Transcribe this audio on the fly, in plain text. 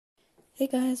Hey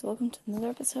guys, welcome to another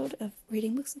episode of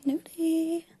Reading Books with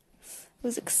Nudie. I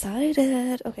was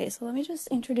excited. Okay, so let me just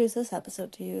introduce this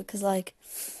episode to you, because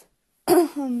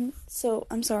so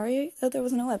I'm sorry that there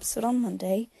was no episode on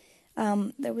Monday.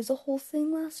 There was a whole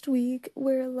thing last week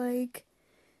where,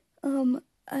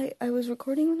 I was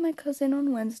recording with my cousin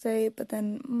on Wednesday, but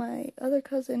then my other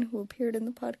cousin who appeared in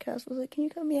the podcast was like, can you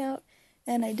cut me out?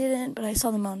 And I didn't, but I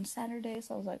saw them on Saturday,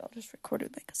 so I was like, I'll just record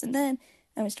with my cousin then.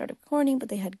 And we started recording, but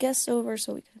they had guests over,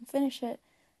 so we couldn't finish it.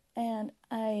 And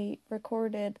I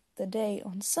recorded the day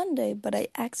on Sunday, but I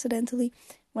accidentally,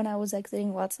 when I was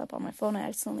exiting WhatsApp on my phone, I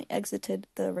accidentally exited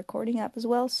the recording app as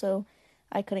well, so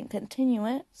I couldn't continue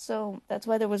it. So that's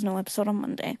why there was no episode on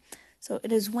Monday. So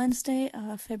it is Wednesday,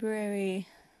 February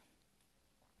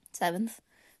 7th,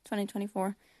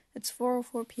 2024. It's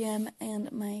 4:04 p.m.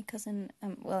 and my cousin,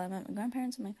 I'm at my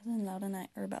grandparents, and my cousin Laura and I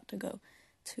are about to go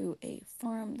to a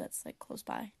farm that's close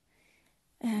by,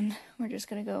 and we're just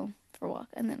gonna go for a walk,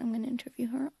 and then I'm gonna interview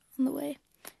her on the way.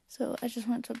 So I just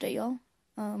wanted to update y'all,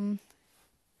 and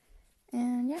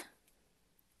yeah,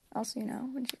 I'll see you now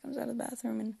when she comes out of the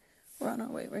bathroom, and we're on our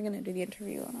way. We're gonna do the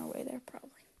interview on our way there,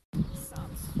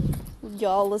 probably.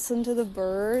 Y'all listen to the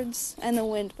birds and the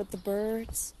wind, but the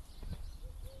birds,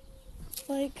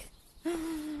 I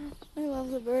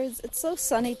love the birds. It's so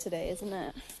sunny today, isn't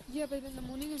it? Yeah, but in the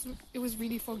morning it was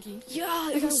really foggy. Yeah,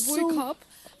 I woke up,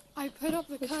 I put up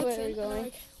the Which curtain, way are we and going? I'm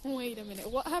like, wait a minute,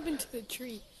 what happened to the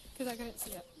tree? Because I couldn't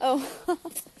see it. Oh,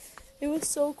 it was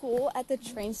so cool at the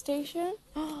train station.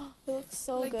 It looks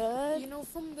so good. You know,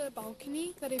 from the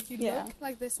balcony, that if you Yeah. look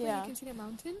like this way, Yeah. you can see the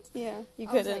mountains. Yeah, you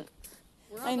I was couldn't. like,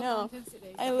 we're on I the know. mountains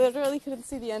today. I literally couldn't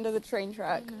see the end of the train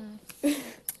track. Wow,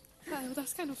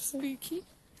 that's kind of spooky.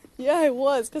 Yeah, it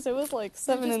was, because it was 7 just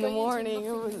in the going into morning.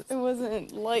 nothingness. It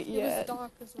wasn't light It yet. was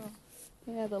dark as well.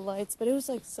 Yeah, the lights, but it was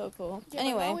so cool. Yeah,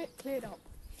 Anyway, but now it cleared up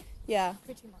yeah,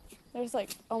 pretty much.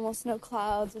 there's almost no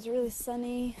clouds. It's really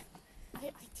sunny.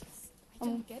 I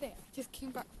don't get it. I just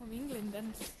came back from England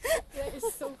and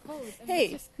it's so cold. And Hey,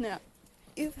 it's just no,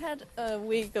 you've had a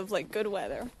week of good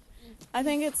weather. I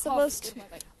think it's half supposed to. good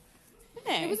weather.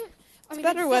 Hey, It wasn't. I it's mean,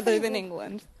 better weather than definitely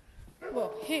England.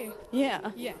 Well, here,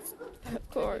 Yeah, yes. of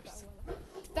course.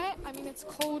 That, I mean, it's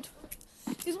cold.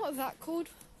 It's not that cold,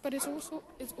 but it's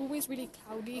always really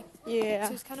cloudy. Yeah,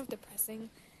 So it's kind of depressing.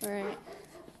 right.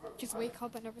 Just wake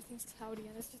up and everything's cloudy,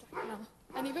 and it's just no.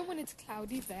 And even when it's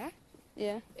cloudy there,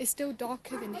 Yeah, it's still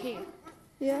darker than here.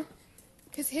 yeah.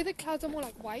 Because here the clouds are more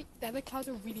white, there the clouds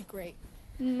are really grey.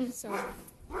 Mm. So,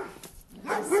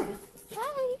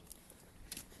 Hi.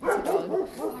 It's a dog.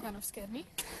 that kind of scared me.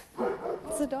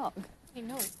 It's a dog. I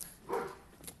know.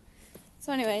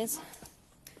 So anyways,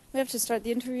 we have to start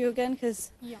the interview again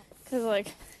because Yeah. we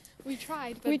We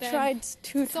tried, but then tried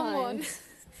two someone times.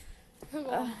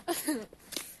 forgot.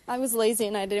 I was lazy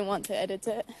and I didn't want to edit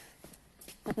it.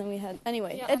 And then we had...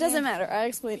 Anyway, Yeah, it and doesn't then- matter. I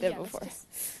explained it Yeah, let's before.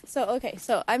 just-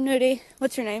 So I'm Nudie.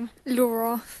 What's your name?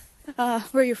 Laura. Where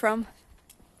are you from?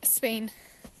 Spain.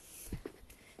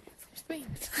 From Spain.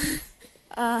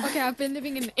 Uh, Okay, I've been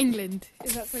living in England.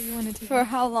 Is that what you wanted to for hear?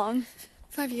 how long?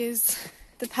 5 years.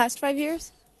 The past 5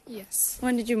 years? Yes.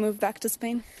 When did you move back to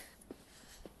Spain?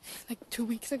 Like 2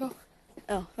 weeks ago.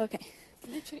 Oh, okay.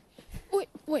 Literally.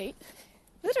 Wait.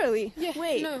 Literally? Yeah.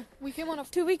 Wait. No, we came on a...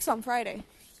 2 weeks on Friday.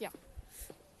 Yeah.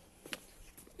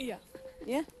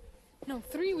 Yeah? No,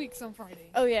 3 weeks on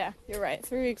Friday. Oh yeah, you're right.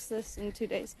 3 weeks this in 2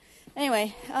 days.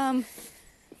 Anyway, are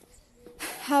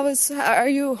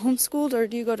you homeschooled or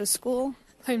do you go to school?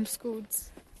 Homeschooled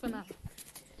for now.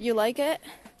 You like it?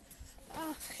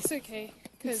 It's okay.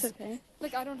 It's Because, okay.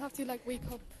 I don't have to, wake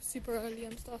up super early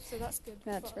and stuff, so that's good.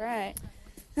 That's But- right.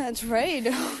 That's right.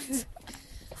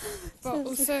 But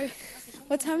also...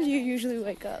 What time do you usually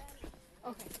wake up?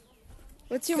 Okay.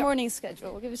 What's your So- morning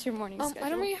schedule? Give us your morning schedule. I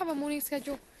don't really have a morning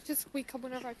schedule. Just wake up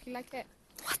whenever I feel like it.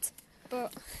 What?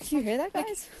 But... Do you hear that,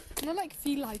 guys? Not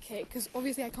feel like it, because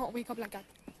obviously I can't wake up at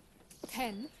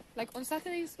 10. On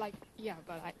Saturdays, yeah,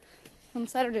 but On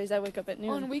Saturdays, I wake up at noon.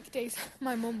 on weekdays,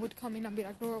 my mom would come in and be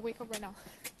like, Laura, wake up right now.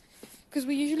 Because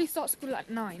we usually start school at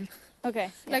 9.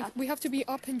 Okay. Yeah. We have to be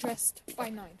up and dressed by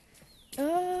 9.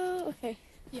 Oh, okay.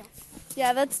 Yeah.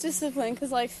 Yeah, that's discipline,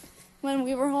 because, when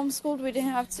we were homeschooled, we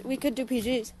didn't have to... We could do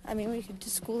PJs. I mean, we could do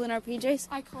school in our PJs.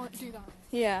 I can't do that,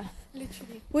 Yeah.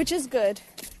 literally. Which is good.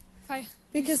 If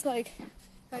Because, I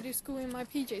do school in my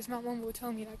PJs, my mom will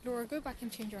tell me, Laura, go back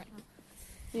and change right now.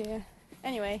 yeah.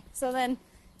 Anyway, so then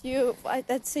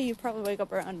let's say you probably wake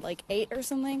up around 8 or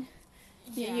something.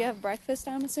 Yeah. You have breakfast,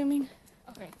 I'm assuming?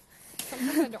 Okay.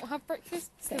 Sometimes I don't have breakfast.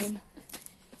 Same.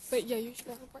 But yeah,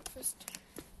 usually I have breakfast.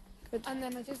 Good. And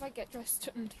then I just get dressed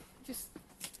and just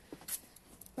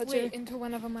wait until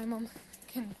whenever my mom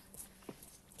can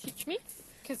teach me,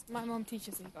 because my mom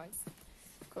teaches you guys.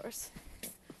 Of course.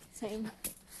 Same.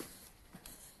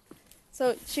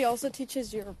 So she also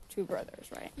teaches your two brothers,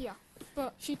 right? Yeah,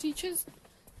 but she teaches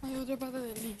my older brother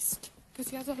the least, because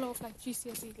he has a lot of like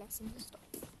GCSE lessons and stuff.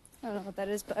 I don't know what that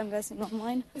is, but I'm guessing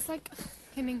online. It's like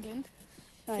in England,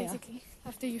 Oh, basically,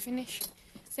 after you finish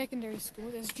secondary school,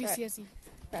 there's GCSE.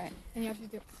 Right. And you have to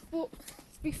do, well,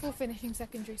 before finishing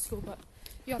secondary school, but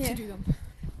you have to do them.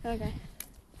 Okay.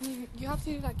 You have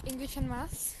to do like English and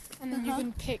maths, and then you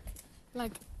can pick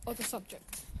like other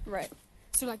subjects. Right.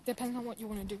 So like depending on what you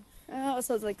want to do. Oh,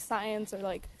 so it's like science or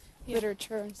like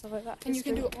literature and stuff like that. And you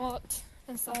can do art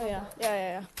and stuff like that.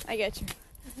 Yeah. I get you.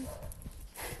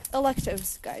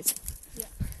 Electives, guys.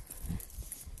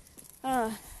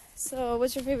 Yeah. So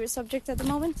what's your favorite subject at the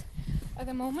moment? At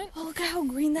the moment? Oh, look at how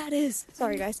green that is.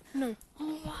 Sorry, guys. No.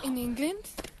 Oh, wow. In England,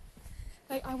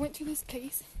 like I went to this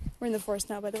place. We're in the forest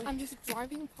now, by the way. I'm just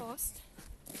driving past.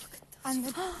 And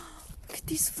look at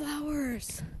these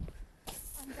flowers.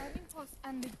 I'm driving past,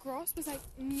 and the grass was like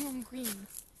neon green.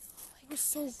 It was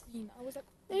so green. I was like,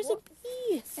 there's what?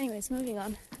 a bee. Anyways, moving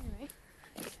on. Anyway,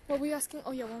 what were you asking?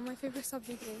 Oh yeah, what my favorite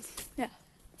subject is. Yeah.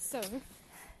 So,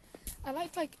 I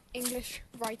like English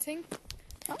writing.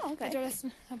 Oh, okay. Did you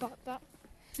listen about that?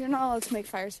 You're not allowed to make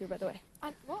fires here, by the way.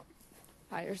 And what?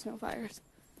 Fires, no fires.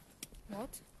 What?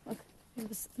 Look,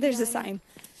 there's Yeah, a sign.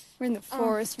 We're in the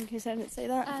forest, in case I didn't say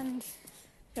that. And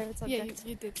Favorite yeah, subject.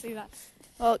 you did say that.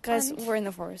 Well, guys, And we're in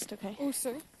the forest, okay?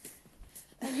 Also,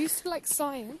 I used to like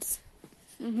science,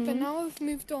 Mm-hmm. but now I've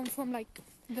moved on from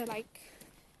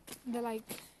the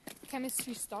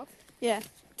chemistry stuff Yeah.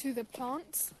 to the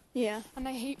plants. Yeah. And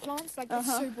I hate plants, like it's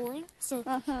so boring. So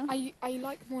I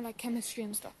like more like chemistry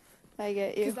and stuff. I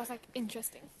get you. Because that's like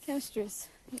interesting. Chemistry's,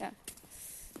 yeah.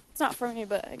 It's not for me,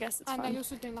 but I guess it's And fun. I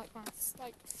also don't like maths.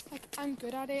 Like I'm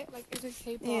good at it, like it's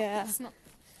okay, but Yeah. it's not.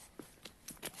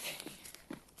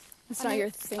 It's And not your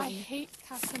thing. I hate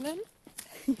Catalan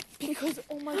because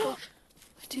oh my god,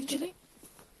 literally,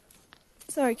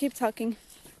 Sorry, keep talking.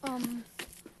 I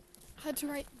had to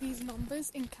write these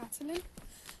numbers in Catalan,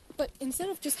 but instead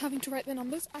of just having to write the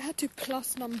numbers, I had to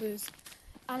plus numbers,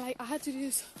 and like I had to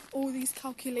do all these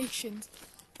calculations.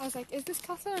 I was like, is this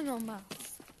Catalan or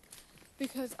maths?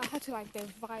 Because I had to like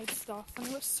divide stuff, and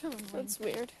it was so annoying. That's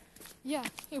weird. Yeah,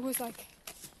 it was like,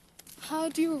 how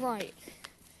do you write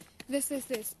this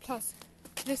plus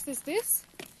this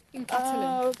in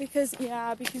Catalan? Oh, because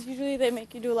usually they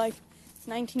make you do like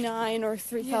 99 or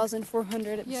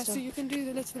 3,400 and Yeah, stuff. so you can do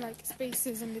the little like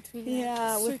spaces in between.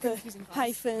 Yeah, so with the confusing, guys.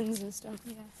 hyphens and stuff.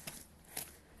 Yeah,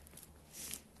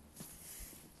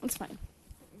 It's fine.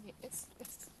 it's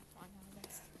fine, I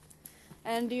guess.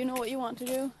 And do you know what you want to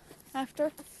do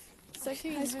after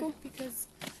Actually, high no, school? because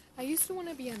I used to want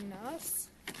to be a nurse,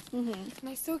 Mm-hmm. and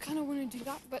I still kind of want to do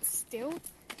that, but still,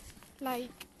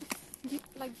 you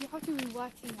have to be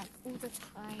working like all the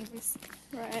time, and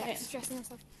Right. like, stressing and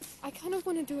stuff. I kind of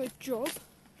want to do a job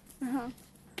Uh-huh.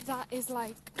 that is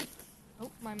like,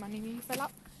 oh, my money fell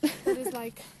out. That is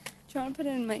like, Do you want to put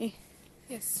it in my...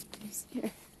 yes, please.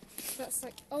 Here. That's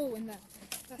like, oh, and that.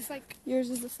 That's like Yours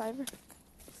is the fiver.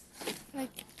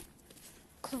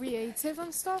 Creative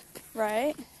and stuff,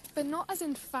 Right. but not as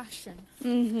in fashion.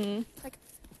 Mm-hmm.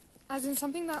 As in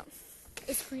something that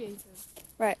is creative.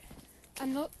 Right.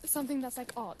 And not something that's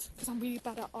like art, because I'm really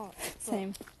bad at art. but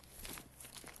Same.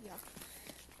 Yeah.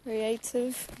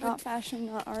 Creative, not fashion,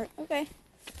 not art. Okay.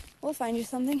 We'll find you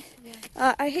something.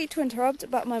 Yeah. I hate to interrupt,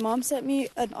 but my mom sent me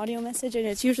an audio message, and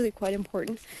it's usually quite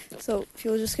important. So if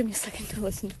you'll just give me a second to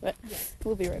listen to it, Yeah.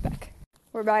 we'll be right back.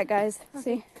 We're back, guys.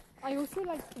 See? I also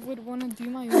would want to do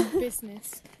my own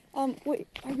business. Wait,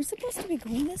 are we supposed to be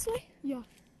going this way? Yeah.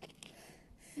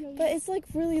 Yeah, But it's like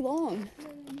really long.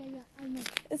 yeah, I know.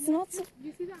 It's not so...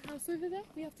 You see that house over there?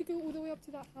 We have to go all the way up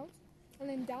to that house, and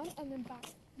then down, and then back,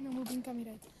 and then we'll be in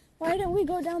Camiraid. Why don't we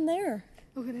go down there?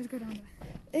 Okay, let's go down there.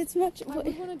 It's much... I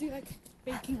would want to do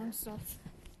baking and stuff.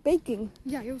 Baking.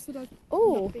 Yeah, I also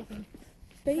Oh. love baking.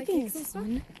 Baking cakes is and stuff?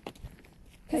 fun.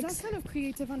 Because that's kind of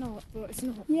creative and art, but it's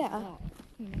not Yeah. art.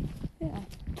 You know? Yeah.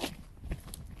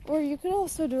 Or you could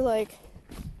also do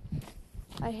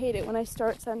I hate it when I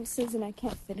start sentences and I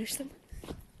can't finish them.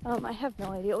 I have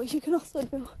no idea what you can also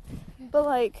do. Yeah.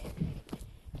 But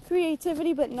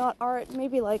creativity but not art.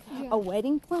 Maybe a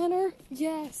wedding planner,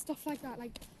 Yeah, stuff like that.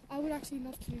 I would actually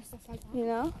love to do stuff like that. you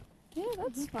know? Yeah,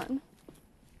 that's fun.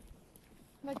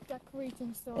 Like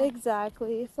decorating stuff.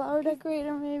 Exactly. Flower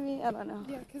decorator maybe. I don't know.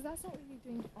 Yeah, because that's not really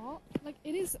doing art.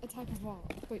 It is a type of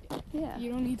art, but Yeah.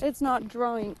 you don't need. It's not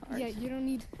drawing art. Yeah, you don't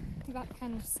need that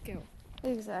kind of skill.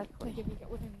 Exactly. If you get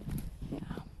what I mean. Yeah.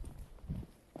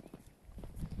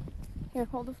 Here,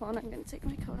 hold the phone. I'm gonna take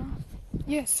my coat off.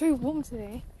 Yeah, it's so warm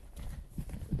today.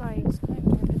 Like,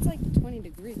 It's like 20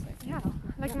 degrees. yeah.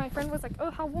 Like, my friend was like, oh,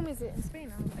 how warm is it in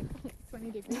Spain? I was like,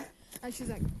 20 degrees. And she's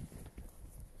like,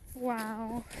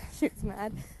 wow. She was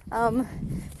mad.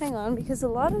 Hang on, because a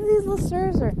lot of these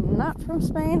listeners are not from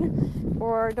Spain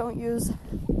or don't use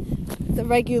the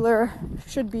regular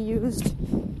should be used.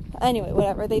 Anyway,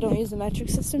 whatever. They don't use the metric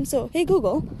system. So, hey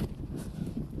Google.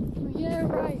 Yeah,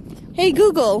 right. Hey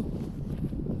Google.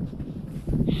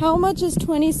 How much is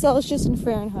 20 Celsius in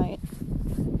Fahrenheit?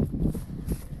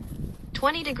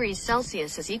 20 degrees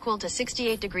Celsius is equal to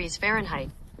 68 degrees Fahrenheit.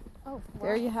 Oh, wow.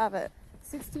 There you have it.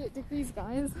 68 degrees,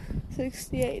 guys.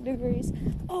 68 degrees.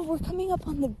 Oh, we're coming up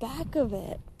on the back of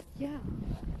it. Yeah.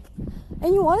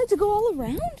 And you wanted to go all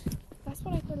around? That's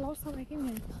what I did last time I came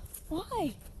here. Why?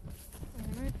 I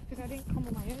don't know, because I didn't come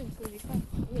on my own, so you can't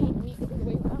really meet all the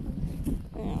way around.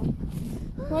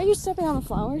 Yeah. Why are you stepping on the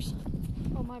flowers?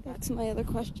 Oh, my bad. That's my other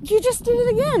question. You just did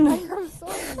it again! I'm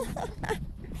sorry.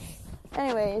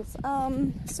 Anyways,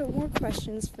 so more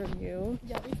questions for you.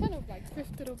 Yeah, we kind of like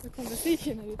drifted off the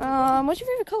conversation a little What's your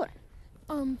favorite color?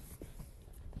 bit.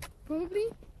 Probably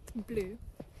blue.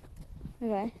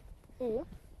 Okay. Or,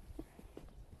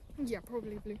 yeah,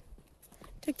 probably blue.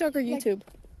 TikTok or YouTube?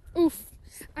 Oof.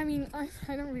 I mean, I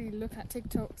don't really look at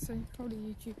TikTok, so probably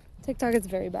YouTube. TikTok is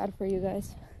very bad for you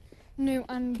guys. No,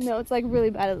 and... No, it's like really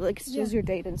bad. It like steals Yeah. your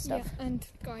data and stuff. Yeah, and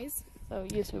guys, So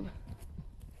YouTube.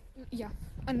 yeah.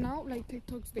 And now, like,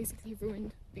 TikTok's basically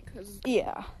ruined because,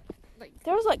 Yeah. like...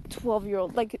 There was like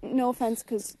 12-year-old. Like, no offense,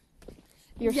 because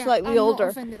you're yeah, slightly I'm older.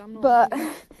 Not offended, I'm not But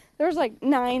offended. there was like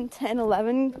 9, 10,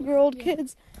 11-year-old Yeah.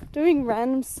 kids doing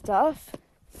random stuff.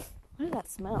 What did that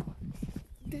smell?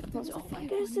 There was a Oh my fire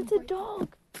goodness, burning it's a right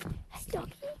dog. Hi,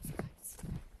 doggy.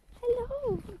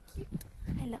 Hello.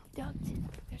 I love dogs.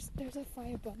 There's a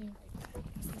fire burning right there.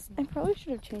 That's the I smell. probably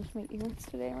should have changed my earrings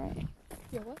today, right?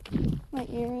 Yeah, what? My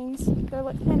earrings. They're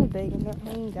like kind of big and they're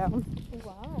hanging down.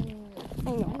 Wow.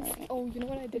 I know, Nice. right? Oh, you know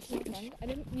what I did with friend? I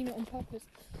didn't mean it on purpose,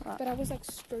 What? but I was like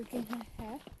stroking her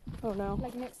hair, Oh no.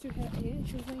 like next to her ear.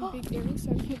 She was wearing big earrings,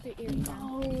 so I put the earring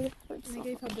down. No, that hurts And I so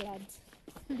gave her much.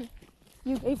 blood.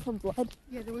 You gave her blood?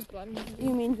 Yeah, there was blood in her You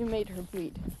ear. mean you made her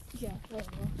bleed? Yeah,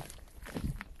 whatever.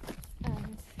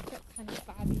 And that's kind of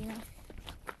bad, you know.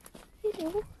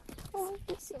 Hello. Oh,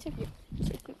 it's so cute.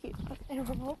 So cute. Okay. I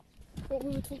don't know what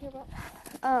we were talking about.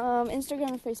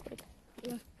 Instagram and Facebook.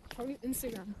 Probably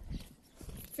Instagram.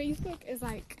 Facebook is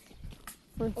like,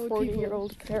 For Old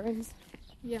 40-year-old Karens.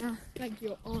 yeah, like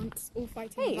your aunts all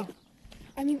fighting Hey. about.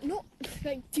 I mean, not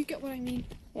like. Do you get what I mean?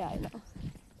 Yeah, I know.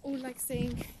 Or like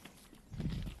saying,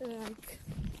 like,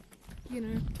 you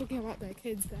know, talking about their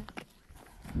kids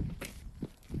there.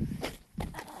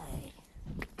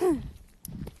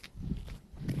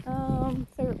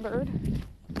 Favorite bird?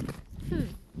 Well,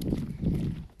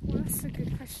 that's a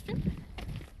good question.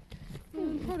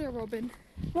 Probably a robin.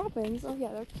 Robins. Oh yeah,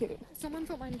 they're cute. Someone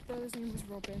thought my brother's name was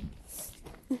Robin,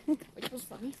 which was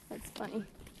funny. That's funny.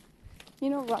 You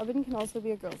know, Robin can also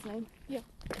be a girl's name. Yeah.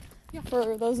 Yeah.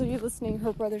 For those of you listening,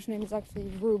 her brother's name is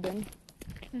actually Reuben,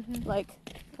 Mm-hmm. like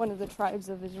one of the tribes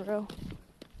of Israel.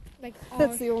 Like,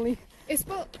 That's the only. it's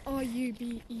spelled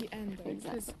R-U-B-E-N though, because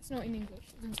Exactly. it's not in English,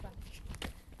 it's in Spanish.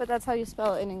 But that's how you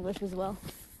spell it in English as well.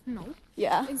 No.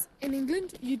 Yeah. In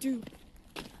England, you do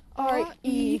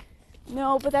R-E.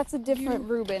 No, but that's a different You-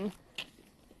 Reuben.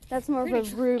 That's more of a Pretty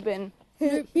sure- Reuben.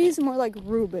 No. He's more like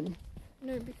Reuben.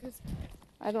 No, because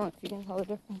I don't know if you can tell the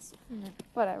difference. no.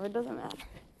 Whatever, it doesn't matter.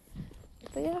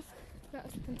 But yeah,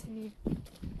 Let's continue.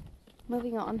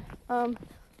 moving on.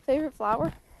 Favorite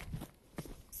flower?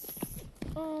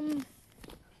 Would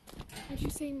you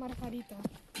say margarita?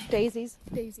 Daisies.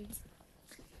 Daisies.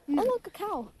 Oh look, a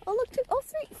cow. Oh look,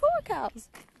 4 cows.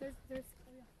 There's oh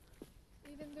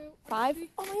yeah. Even though 5. actually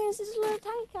Oh my goodness, this is a little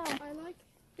tiny cow. I like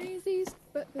daisies,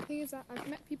 but the thing is that I've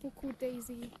met people called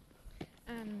Daisy,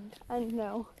 and And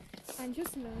no.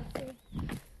 just no. So,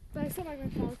 but I still like my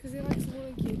flower because they're like small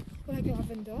and cute. Or like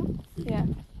lavender. Yeah.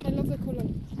 I love the color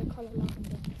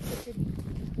lavender. It's pretty.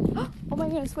 Oh my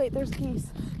goodness, wait, there's geese.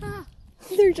 Ah!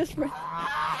 They're just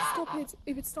Stop it!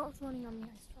 If it starts running on me,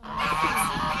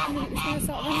 I start. No, it's gonna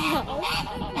start running out.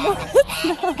 No,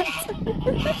 it's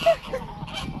not.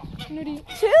 Nuri,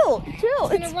 Chill. it's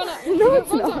gonna run at me. No, If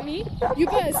it's it runs not. at me, you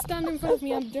better stand in front of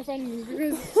me and defend me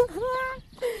because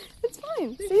It's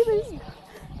fine. See, there's...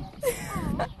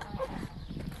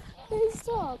 They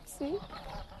stop, see?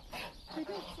 they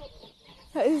don't stop.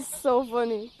 That is so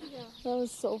funny. Yeah. That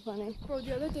was so funny. Bro,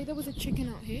 the other day there was a chicken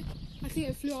out here. I think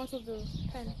it flew out of the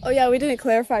pen. Oh yeah, we didn't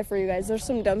clarify for you guys. There's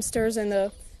some dumpsters in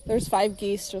the There's 5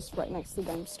 geese just right next to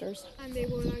the dumpsters. And they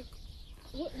were like,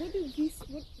 what do geese,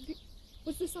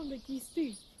 what's the sound that geese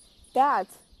do? That.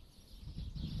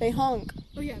 They honk.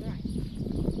 Oh yeah,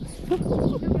 right.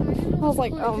 No, but I didn't know I was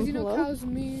like, because you know hello? cows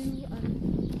moo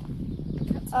and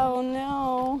cats Oh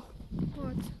no.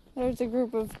 what? There's a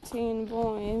group of teen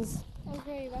boys.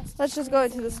 Okay, that's Let's just go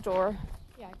to the store.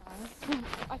 Yeah, guys.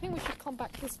 I think we should come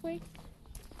back this way.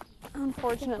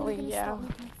 Unfortunately, We're gonna yeah. start, we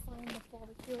can find a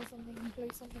barbecue or something and blow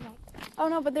something up. Oh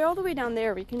no, but they're all the way down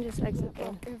there. We can just exit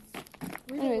there.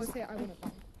 If Rita Anyways. was here, I wouldn't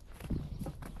mind.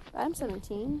 I'm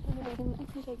 17. I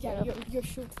can take care Yeah, of. you're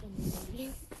shorter than me,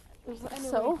 maybe.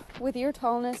 So, with your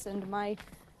tallness and my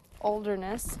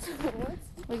olderness, What?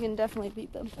 we can definitely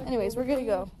beat them. Okay, Anyways, we're gonna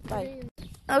go. Bye. Okay.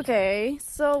 Okay,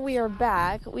 so we are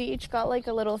back. We each got like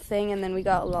a little thing, and then we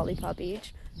got a lollipop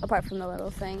each, apart from the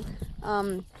little thing.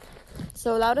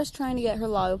 So Laura's trying to get her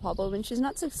lollipop open. She's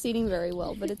not succeeding very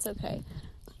well, but it's okay.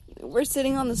 We're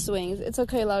sitting on the swings. It's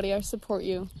okay, Laura. I support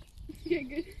you. Yeah,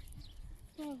 good.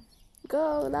 Oh,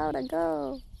 Go, Laura,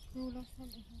 go. oh, that's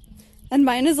something. And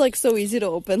mine is like so easy to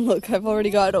open. Look, I've already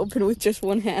got it open with just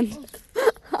one hand.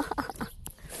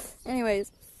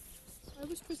 Anyways, I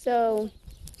was pretty so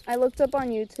I looked up on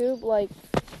YouTube like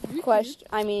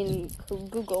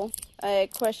Google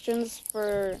questions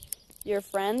for your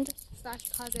friend, slash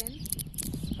cousin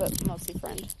but mostly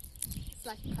friend.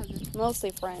 slash cousin Mostly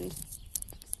friend.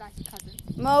 slash cousin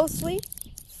Mostly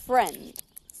friend.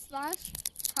 slash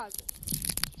cousin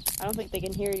I don't think they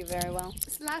can hear you very well.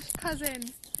 slash cousin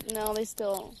No, they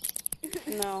still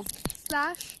no.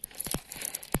 slash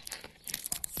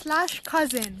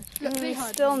cousin. Look, they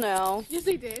heard Still me. no. Yes,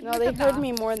 they did. No, Look they at heard that.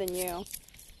 me more than you.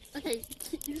 Okay,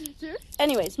 sure.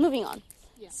 Anyways, moving on.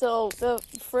 Yeah. So the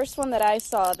first one that I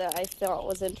saw that I thought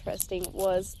was interesting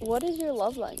was, what is your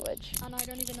love language? And I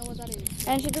don't even know what that is.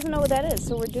 And she doesn't know what that is,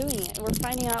 so we're doing it. We're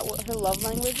finding out what her love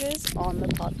language is on the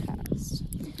podcast.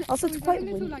 Also, it's Is that quite a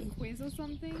little windy. like quiz or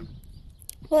something?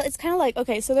 Well, it's kind of like,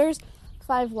 okay, so there's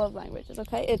 5 love languages,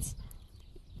 okay? It's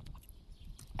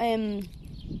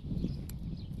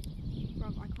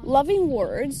Bruv, I can't. loving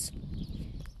words,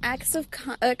 acts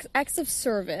of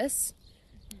service,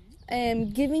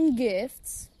 giving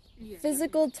gifts, Yeah,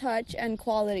 physical touch, and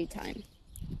quality time.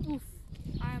 definitely. Oof.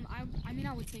 I mean,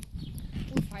 I would take.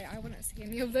 Oof, I wouldn't say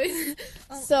any of those.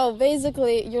 So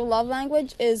basically, your love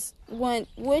language is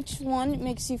which one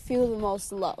makes you feel the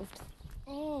most loved.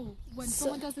 Oh, when So-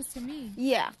 someone does this to me.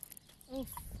 Yeah. Oof.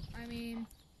 I mean,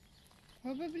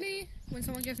 probably when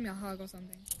someone gives me a hug or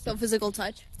something. So physical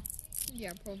touch.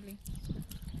 Yeah, probably.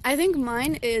 I think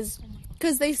mine is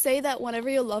because they say that whenever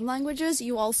your love languages,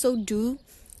 you also do,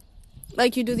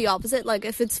 like, you do the opposite. Like,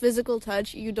 if it's physical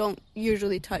touch, you don't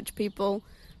usually touch people,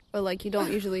 or like you don't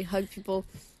usually hug people.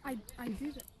 I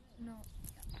do that. No.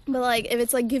 But like, if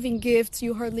it's like giving gifts,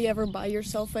 you hardly ever buy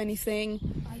yourself anything.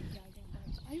 I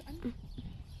don't know. I'm.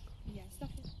 Yeah, stuff.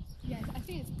 Yeah, I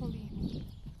think it's probably.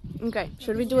 Okay,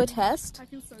 should we do a test? I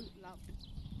feel so loved.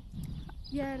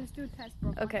 Yeah, let's do a test,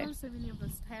 bro. Okay. I've done so many of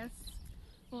those tests.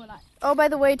 Or like, Oh, by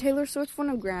the way, Taylor Swift won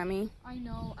a Grammy. I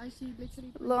know. And she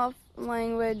literally. Love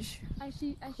language. And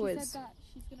she quiz. said that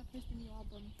she's gonna post a new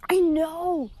album. I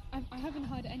know. I haven't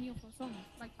heard any of her songs.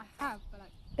 Like I have, but like.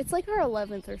 It's like her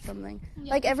 11th or something. Yeah,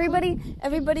 Like it's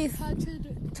everybody's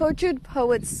Tortured. tortured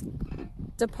poets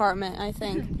department, I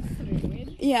think. That's really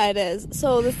weird. Yeah, it is.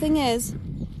 So the thing is,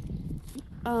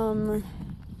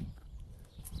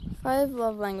 5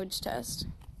 love language test.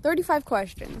 35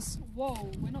 questions. Whoa,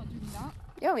 we're not doing that.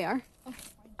 Yeah, we are. Oh, fine.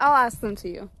 I'll ask them to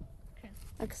you. Okay.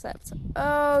 Accept.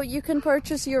 Oh, you can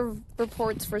purchase your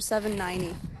reports for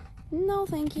 $7.90. No,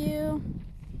 thank you.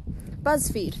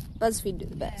 BuzzFeed. BuzzFeed do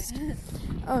the best.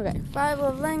 Okay. 5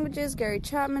 love languages, Gary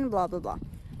Chapman, blah, blah, blah.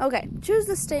 Okay. Choose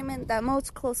the statement that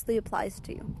most closely applies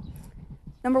to you.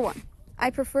 Number 1. I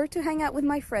prefer to hang out with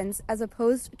my friends as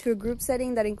opposed to a group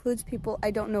setting that includes people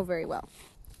I don't know very well.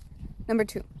 Number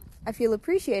 2. I feel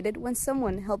appreciated when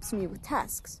someone helps me with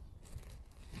tasks.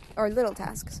 Or little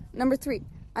tasks. Number 3.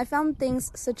 I found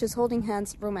things such as holding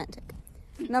hands romantic.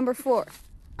 Number 4.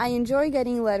 I enjoy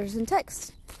getting letters and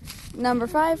texts. Number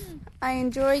 5. I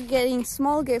enjoy getting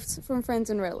small gifts from friends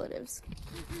and relatives.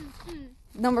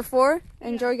 Number 4. I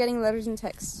enjoy getting letters and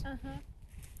texts.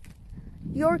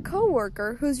 Your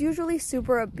coworker, who's usually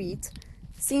super upbeat,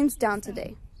 seems down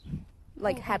today.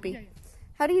 Like happy. Yeah.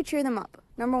 How do you cheer them up?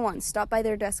 Number 1, stop by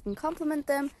their desk and compliment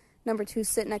them. Number 2,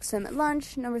 sit next to them at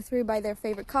lunch. Number 3, buy their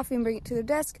favorite coffee and bring it to their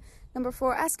desk. Number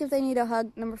 4, ask if they need a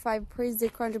hug. Number 5, praise their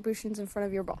contributions in front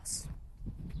of your boss.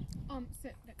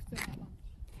 Sit next to that one.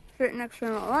 Sit next to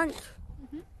them at lunch.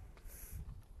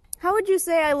 How would you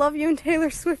say I love you in Taylor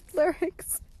Swift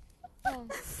lyrics?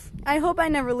 I hope I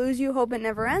never lose you. Hope it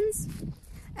never ends.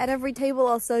 At every table,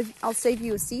 I'll save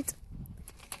you a seat.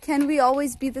 Can we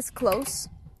always be this close?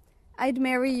 I'd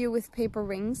marry you with paper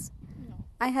rings. No.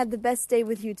 I had the best day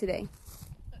with you today.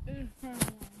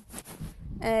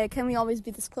 Can we always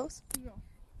be this close? No.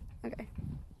 Okay.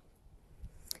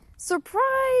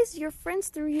 Surprise! Your friends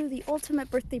threw you the ultimate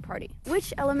birthday party.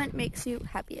 Which element makes you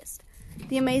happiest?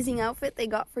 The amazing outfit they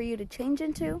got for you to change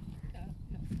into?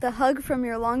 The hug from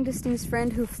your long-distance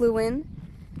friend who flew in?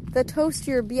 The toast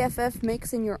your BFF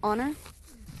makes in your honor?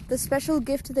 The special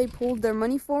gift they pulled their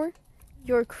money for?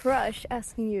 Your crush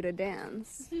asking you to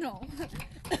dance? No.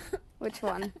 Which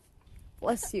one?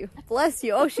 Bless you. Bless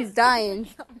you. Oh, she's dying.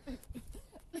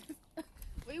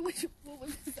 Wait, what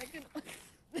was the second one?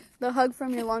 The hug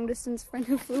from your long-distance friend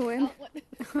who flew in? What?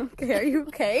 Okay, are you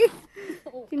okay?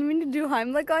 No. Do you mean to do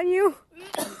Heimlich on you?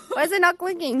 Why is it not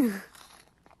clicking?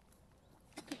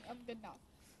 I'm good now.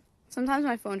 Sometimes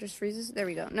my phone just freezes. There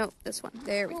we go. No, this one.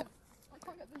 There we go. I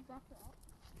can't get this wrapper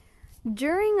out.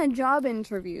 During a job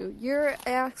interview, you're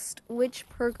asked which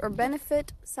perk or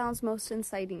benefit sounds most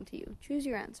inciting to you. Choose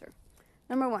your answer.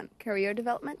 Number 1, career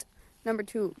development. Number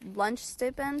 2, lunch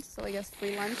stipend, so I guess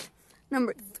free lunch.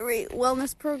 Number 3,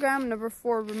 wellness program. Number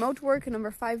 4, remote work. And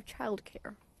number 5,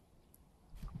 childcare.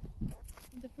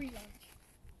 The free lunch.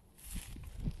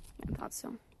 I thought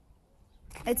so.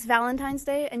 It's Valentine's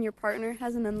Day and your partner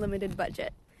has an unlimited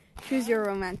budget. Choose your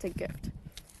romantic gift.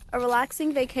 A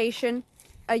relaxing vacation,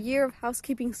 a year of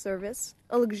housekeeping service,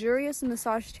 a luxurious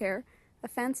massage chair, a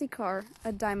fancy car,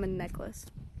 a diamond necklace.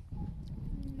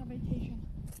 No vacation.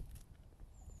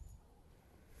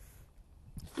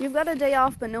 You've got a day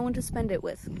off but no one to spend it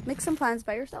with. Make some plans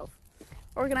by yourself.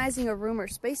 Organizing a room or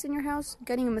space in your house,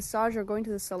 getting a massage or going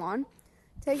to the salon,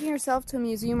 taking yourself to a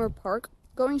museum or park,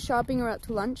 going shopping or out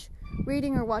to lunch,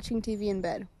 reading or watching TV in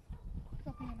bed.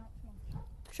 Shopping and out to lunch.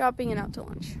 Shopping and out to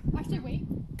lunch. Actually, wait.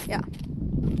 Yeah.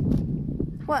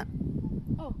 What?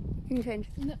 Oh, You can change.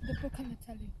 the book on the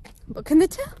telly. Book in the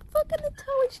telly. Book in the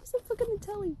telly. She said book in the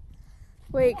telly.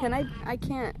 Wait, can I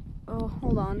can't. Oh,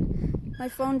 hold on. My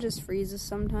phone just freezes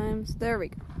sometimes. There we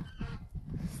go.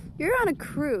 You're on a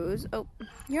cruise. Oh,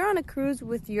 you're on a cruise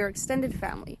with your extended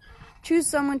family. Choose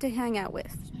someone to hang out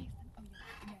with. Yeah,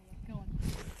 go on.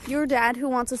 Your dad who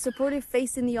wants a supportive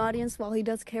face in the audience while he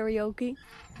does karaoke.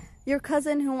 Your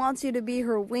cousin who wants you to be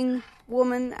her wing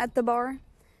woman at the bar.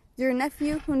 Your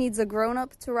nephew who needs a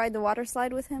grown-up to ride the water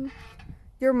slide with him.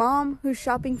 Your mom who's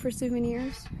shopping for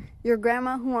souvenirs. Your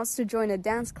grandma who wants to join a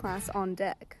dance class on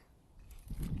deck.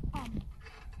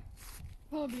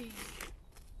 Probably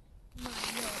my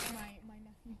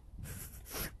nephew.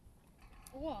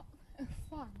 What?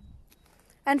 Fun.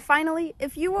 And finally,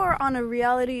 if you are on a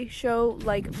reality show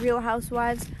like Real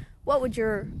Housewives, what would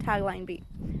your tagline be?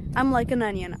 I'm like an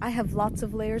onion. I have lots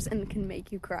of layers and can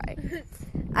make you cry.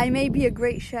 I may be a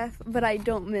great chef, but I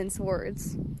don't mince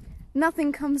words.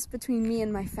 Nothing comes between me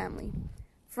and my family.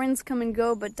 Friends come and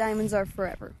go, but diamonds are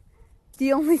forever.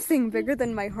 The only thing bigger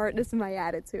than my heart is my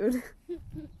attitude.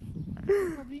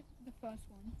 Probably the first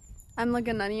one. I'm like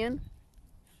an onion.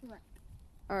 Shrek.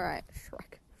 Alright,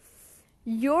 Shrek.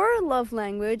 Your love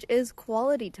language is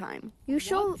quality time. You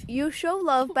show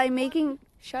love by making...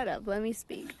 Shut up, let me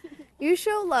speak. You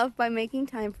show love by making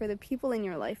time for the people in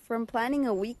your life, from planning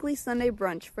a weekly Sunday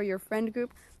brunch for your friend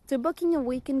group to booking a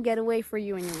weekend getaway for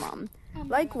you and your mom.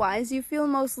 Likewise, you feel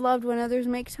most loved when others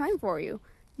make time for you.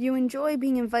 You enjoy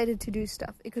being invited to do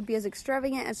stuff. It could be as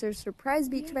extravagant as a surprise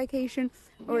beach vacation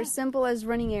or as simple as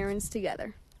running errands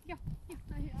together. Yeah.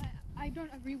 I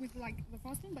don't agree with like the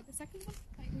first one, but the second one,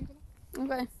 I agree with that.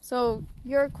 Okay, so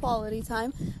your quality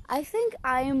time. I think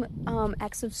I'm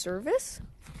acts of service.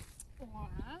 Wow.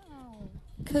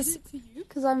 Cause, To you?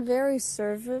 Cause I'm very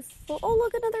serviceful. Oh,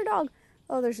 look, another dog.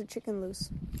 Oh, there's a chicken loose.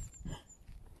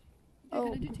 Can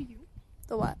I do it to you?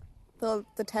 The what? The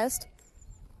test?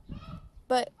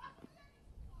 But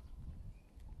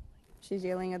she's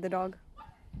yelling at the dog.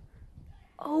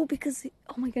 Oh, because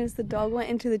oh my goodness, the dog went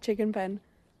into the chicken pen.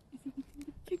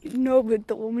 No, but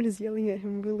the woman is yelling at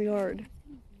him really hard.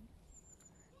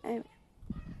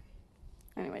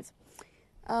 Anyways,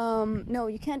 no,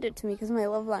 you can't do it to me because my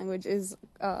love language is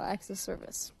acts of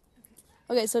service.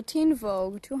 Okay, so Teen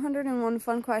Vogue, 201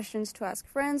 fun questions to ask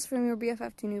friends from your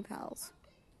BFF to new pals.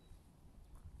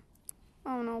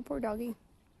 Oh no, poor doggy.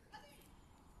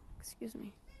 Excuse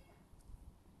me.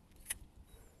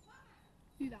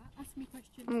 Do that. Ask me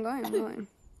questions. I'm going. I'm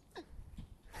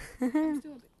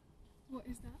still a bit. What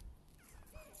is that?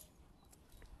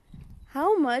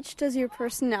 How much does your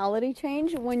personality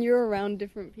change when you're around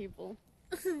different people?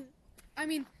 I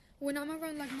mean, when I'm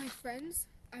around like my friends,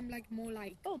 I'm like more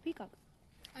like Oh, peacock.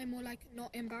 I'm more like not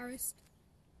embarrassed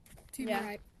to Yeah. be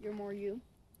like You're more you.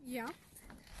 yeah.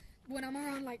 When I'm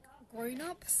around like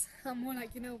grown-ups, I'm more like,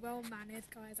 well-mannered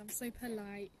guys. I'm so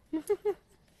polite.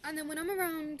 And then when I'm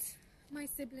around my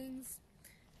siblings,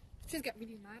 I just get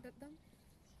really mad at them.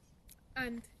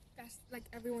 And that's like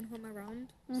everyone who I'm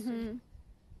around. Mm-hmm.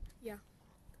 Yeah.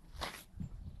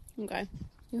 Okay.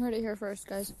 You heard it here first,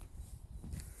 guys.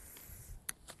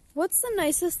 What's the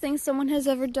nicest thing someone has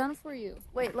ever done for you?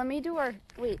 Wait, let me do our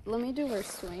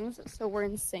swings so we're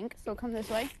in sync. So come this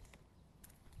way.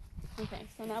 Okay,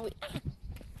 so now we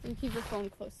keep your phone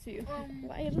close to you.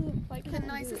 Why The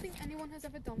nicest thing anyone has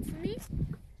ever done for me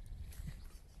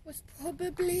was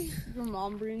probably your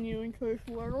mom bringing you into this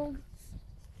world?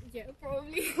 yeah,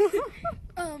 probably.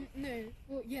 No.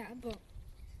 Well, yeah,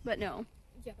 but no.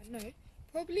 yeah, but no.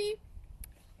 Probably.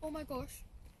 Oh my gosh,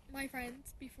 my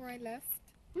friends before I left,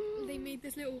 they made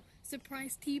this little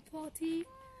surprise tea party,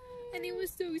 and it was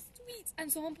so sweet.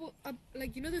 And someone put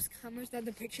those cameras that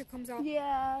the picture comes out,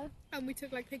 Yeah. and we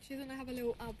took like pictures, and I have a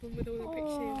little album with all the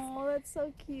pictures. Oh, that's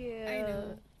so cute. I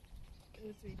know. It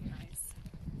was really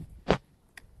nice.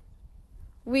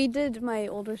 We did my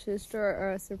older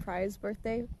sister a surprise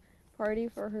birthday party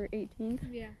for her 18th.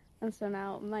 Yeah. And so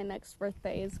now my next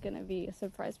birthday is going to be a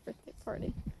surprise birthday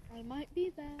party. I might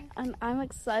be there. And I'm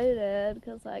excited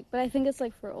because but I think it's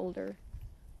like for older.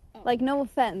 Oh. Like, no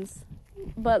offense,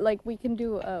 but like we're going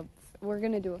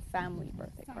to do a family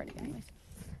birthday party anyways.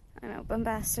 I know,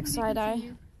 bombastic side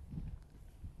eye.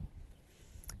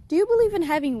 Do you believe in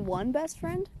having one best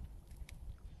friend?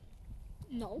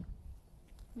 No.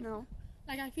 No.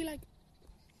 Like, I feel like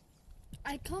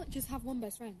I can't just have one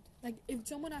best friend. Like, if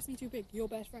someone asked me to pick your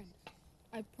best friend,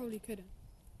 I probably couldn't.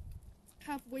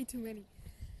 Have way too many.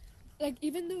 Like,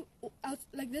 even though,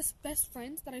 there's best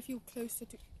friends that I feel closer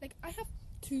to. Like, I have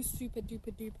 2 super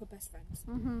duper duper best friends.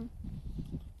 Mm-hmm.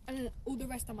 And then all the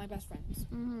rest are my best friends.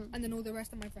 Mm-hmm. And then all the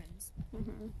rest are my friends.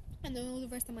 Mm-hmm. And then all the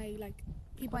rest are my,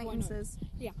 people who I know. Acquaintances.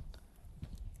 Yeah.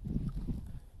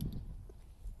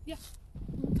 Yeah.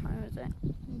 What time is it?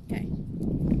 Okay.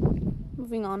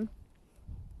 Moving on.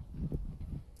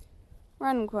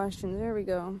 Random questions. There we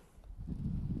go.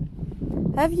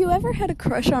 Have you ever had a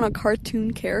crush on a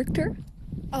cartoon character?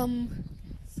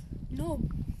 No.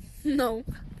 No.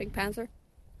 Pink Panther?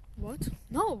 What?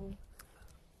 No.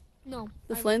 No.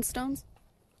 The Flintstones?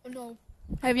 No.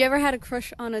 Have you ever had a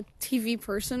crush on a TV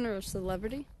person or a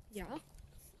celebrity? Yeah.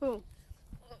 Who?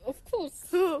 Of course.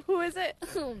 Who is it?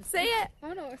 Say it.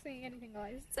 I'm not saying anything,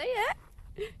 guys. Say it.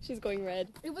 She's going red.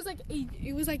 It was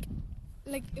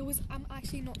I'm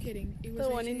actually not kidding. It was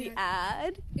The one in the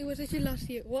ad? It was actually last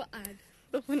year. What ad?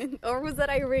 The one or was that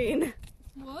Irene?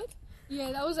 What?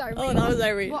 Yeah, that was Irene. Oh, that was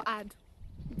Irene. What ad?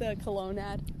 The cologne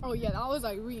ad. Oh yeah, that was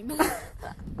Irene.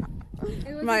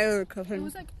 It was My other It cousin.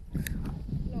 was last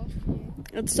year.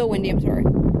 It's so windy, I'm sorry.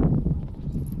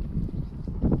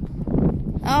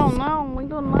 Oh no, we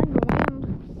don't like the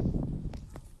wind.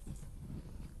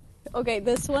 Okay,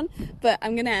 this one, but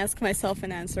I'm gonna ask myself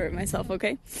and answer it myself,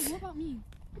 okay? What about me?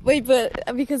 Wait,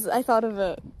 but because I thought of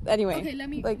it anyway. Okay, let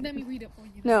me read it for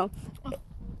you. No. Oh.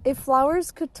 If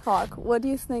flowers could talk, what do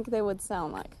you think they would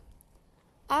sound like?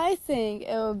 I think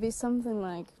it would be something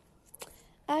like,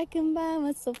 I can buy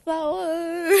myself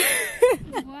flowers.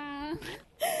 Wow.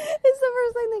 It's the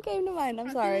first thing that came to mind.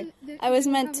 I'm sorry. I was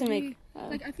meant to make...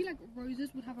 I feel like roses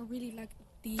would have a really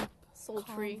deep,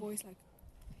 sultry calm voice, like,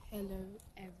 hello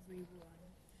everyone.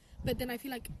 But then I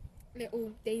feel like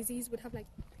little daisies would have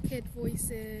kid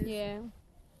voices. Yeah.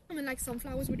 I mean,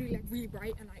 sunflowers would be really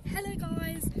bright and hello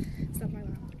guys, stuff like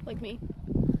that. Like me.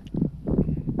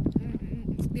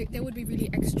 They would be really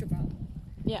extrovert.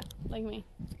 Yeah, like me.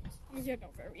 You're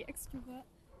not very extrovert.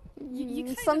 You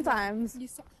kind sometimes.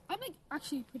 I'm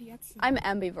actually pretty extrovert. I'm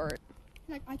ambivert.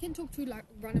 I can talk to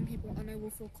random people and I will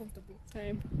feel comfortable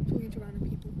Same. talking to random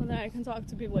people. Well, then I can talk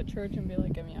to people at church and be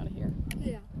like, get me out of here.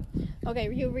 Yeah.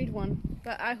 Okay, you read one.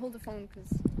 But I hold the phone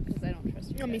because I don't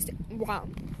trust you. Let me see. Wow.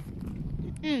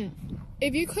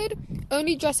 If you could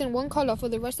only dress in one color for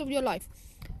the rest of your life,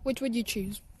 which would you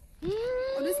choose?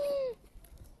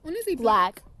 Honestly,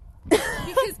 Black.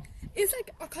 Because it's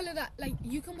a color that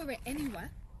you can wear it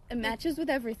anywhere. It matches with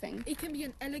everything. It can be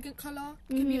an elegant color.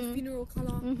 It can be a funeral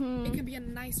color. Mm-hmm. It can be a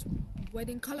nice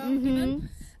wedding color, Mm-hmm. even,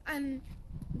 and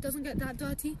it doesn't get that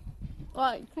dirty. Well,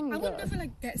 I would never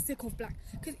get sick of black,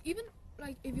 because even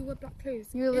if you wear black clothes,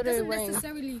 You're it literally doesn't wearing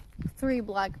necessarily 3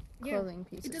 black clothing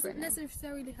pieces. It doesn't right now.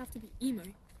 necessarily have to be emo.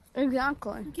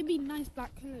 Exactly. It can be nice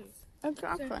black clothes.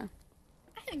 Exactly. So,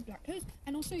 I think black clothes,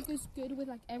 and also it goes good with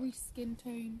every skin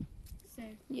tone. So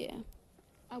Yeah.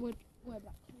 I would wear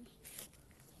black clothes.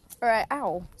 Alright,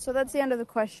 ow. So that's the end of the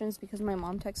questions because my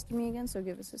mom texted me again, so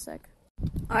give us a sec.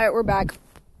 Alright, we're back.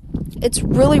 It's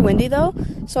really windy though,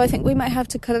 so I think we might have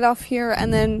to cut it off here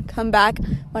and then come back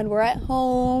when we're at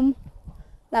home.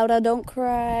 Laura, don't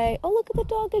cry. Oh, look at the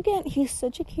dog again. He's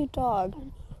such a cute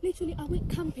dog. Literally, I went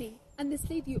camping and this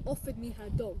lady offered me her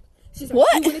dog. She's like,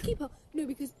 What? "You want to keep her?" No,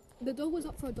 because the dog was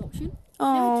up for adoption.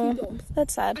 Oh, They had 2 dogs.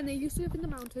 that's sad. And they used to live in the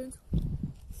mountains.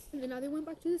 And then now they went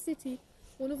back to the city.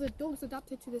 One of the dogs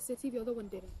adapted to the city, the other one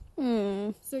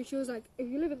didn't. So she was like, "If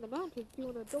you live in the mountains, do you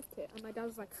want to adopt it?" And my dad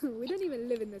was like, "We don't even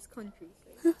live in this country."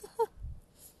 So.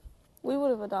 We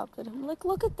would have adopted him. Like,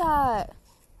 look at that.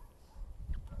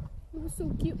 It was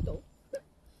so cute though.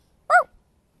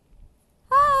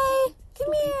 Hi,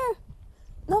 come here.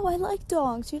 No, I like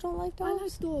dogs. You don't like I dogs?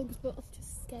 like dogs, but I'm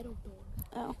just scared of dogs.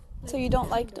 Oh, so you don't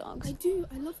like dogs? I do.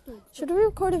 I love dogs. Should we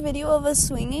record a video of us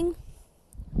swinging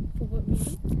For what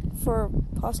reason? for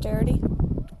posterity?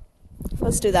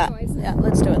 Let's do that. Yeah,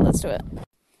 let's do it.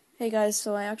 Hey guys,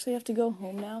 so I actually have to go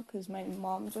home now because my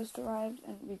mom just arrived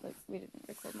and we didn't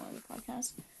record more of the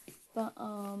podcast. But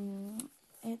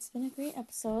it's been a great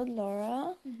episode,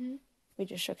 Laura. Mm-hmm. We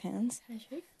just shook hands.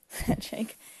 Handshake.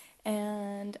 Handshake.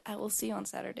 And I will see you on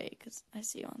Saturday because I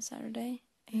see you on Saturday.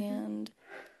 And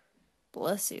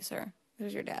bless you, sir.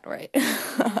 There's your dad, right?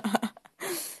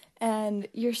 And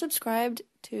you're subscribed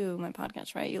to my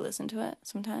podcast, right? You listen to it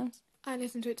sometimes? I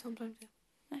listen to it sometimes. Yeah.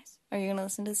 Nice. Are you going to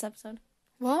listen to this episode?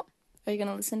 What? Are you going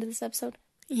to listen to this episode?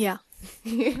 Yeah.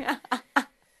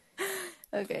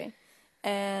 Okay.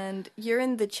 And you're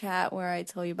in the chat where I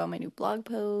tell you about my new blog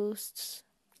posts.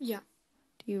 Yeah.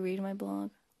 Do you read my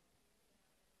blog?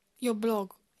 Your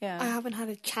blog. Yeah. I haven't had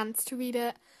a chance to read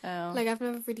it. Oh. Like I've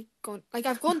never really gone. Like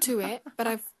I've gone to it, but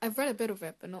I've read a bit of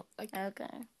it, but not like Okay.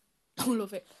 all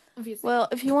of it. Obviously. Well,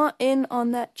 if you want in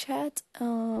on that chat,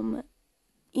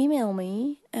 email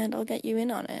me and I'll get you in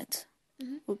on it.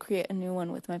 Mm-hmm. We'll create a new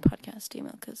one with my podcast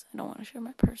email because I don't want to share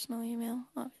my personal email,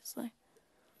 obviously.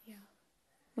 Yeah.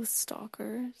 With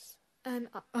stalkers. And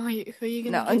who are you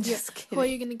gonna? No, I'm give just kidding. Who are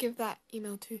you gonna give that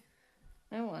email to?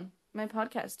 No one. My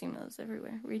podcast email is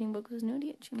everywhere.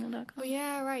 readingbookwithnudie@gmail.com. Oh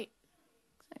yeah, right.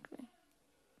 Exactly.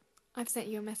 I've sent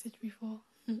you a message before.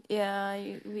 Yeah,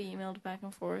 we emailed back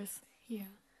and forth. Yeah.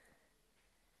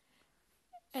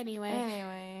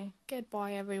 Anyway,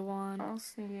 goodbye everyone. I'll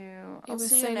see you. It I'll was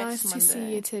see so you nice next to see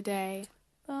Monday. you today.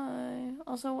 Bye.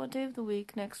 Also, what day of the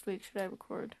week next week should I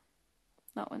record?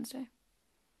 Not Wednesday.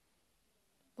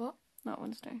 What? Not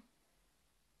Wednesday.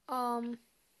 I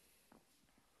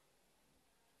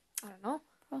don't know.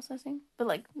 Processing. But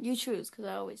like, you choose, because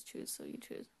I always choose, so you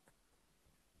choose.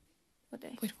 What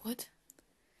day? Wait, what?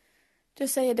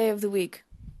 Just say a day of the week.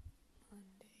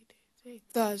 Monday, Tuesday,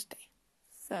 Thursday.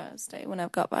 Thursday, when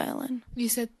I've got violin. You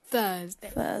said Thursday.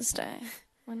 Thursday,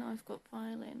 when I've got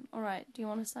violin. Alright, do you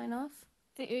want to sign off?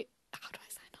 How do I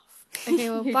sign off? Okay,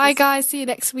 well, bye guys. See you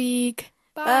next week.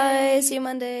 Bye. See you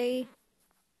Monday.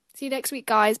 See you next week,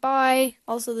 guys. Bye.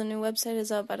 Also, the new website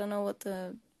is up. I don't know what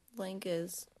the link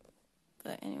is.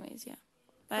 But anyways, yeah.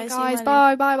 Bye, see you Guys, Monday.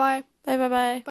 bye. Bye. Bye, bye, bye.